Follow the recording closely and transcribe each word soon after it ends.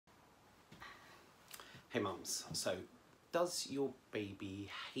Hey mums, so does your baby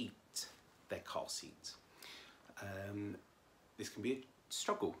hate their car seat? This can be a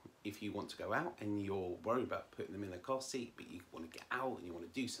struggle if you want to go out and you're worried about putting them in their car seat, but you want to get out and you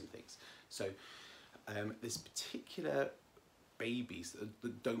want to do some things. So there's particular babies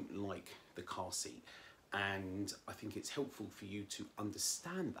that don't like the car seat, and I think it's helpful for you to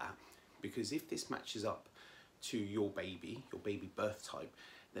understand that, because if this matches up to your baby birth type,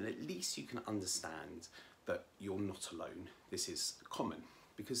 then at least you can understand that you're not alone. This is common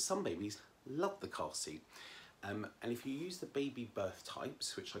because some babies love the car seat. And if you use the baby birth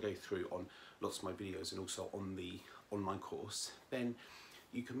types, which I go through on lots of my videos and also on the online course, then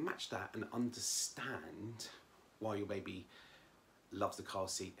you can match that and understand why your baby loves the car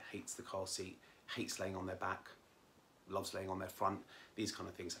seat, hates the car seat, hates laying on their back, loves laying on their front, these kind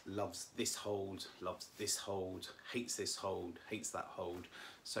of things, loves this hold, hates this hold, hates that hold.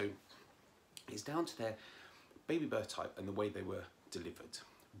 So it's down to their baby birth type and the way they were delivered.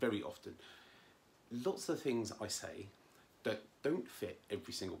 Very often, lots of things I say that don't fit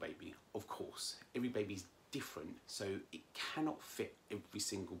every single baby. Of course, every baby's different, so it cannot fit every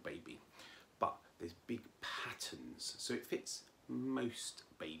single baby, but there's big patterns, so it fits most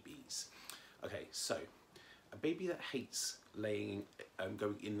babies. Okay, so a baby that hates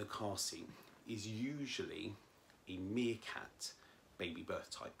going in the car seat is usually a meerkat baby birth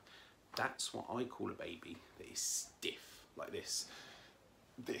type. That's what I call a baby that is stiff, like this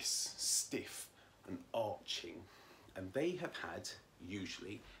stiff and arching, and they have had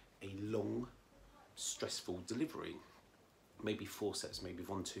usually a long, stressful delivery, maybe forceps, maybe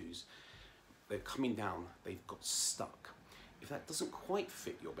von-twos. They're coming down, they've got stuck. If that doesn't quite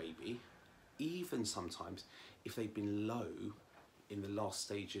fit your baby, even sometimes if they've been low in the last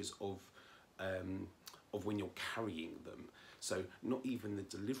stages of when you're carrying them, so not even the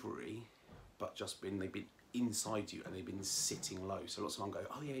delivery, but just when they've been inside you and they've been sitting low. So lots of them go,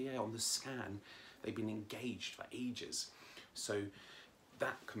 oh yeah, on the scan, they've been engaged for ages. So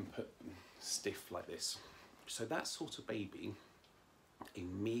that can put them stiff like this. So that sort of baby, a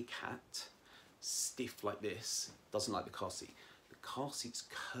meerkat, stiff like this, doesn't like the car seat. The car seat's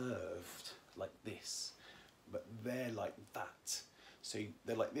curved like this, but they're like that. So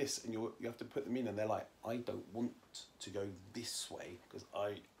they're like this, and you have to put them in, and they're like, I don't want to go this way because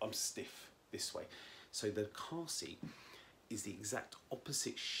I'm stiff this way. So the car seat is the exact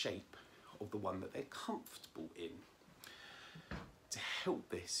opposite shape of the one that they're comfortable in. To help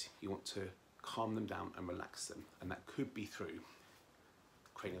this, you want to calm them down and relax them, and that could be through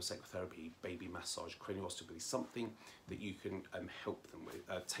craniosacral therapy, baby massage, craniosteotomy, something that you can help them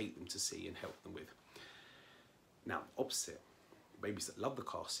with, take them to see and help them with. Now, opposite, babies that love the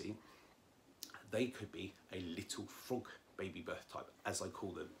car seat, they could be a little frog baby birth type, as I call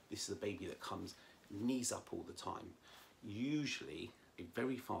them. This is a baby that comes knees up all the time, usually a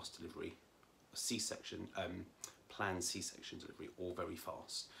very fast delivery, a C-section, planned C-section delivery, or very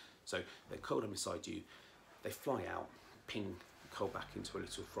fast. So they're curled up beside you, they fly out, ping, curl back into a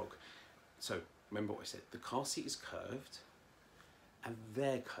little frog. So remember what I said, the car seat is curved and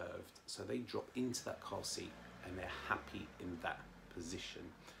they're curved, so they drop into that car seat and they're happy in that position.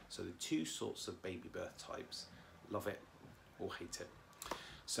 So the two sorts of baby birth types, love it or hate it.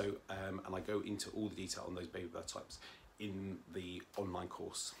 So, and I go into all the detail on those baby birth types in the online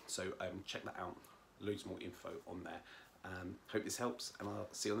course. So check that out, loads more info on there. Hope this helps, and I'll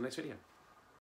see you on the next video.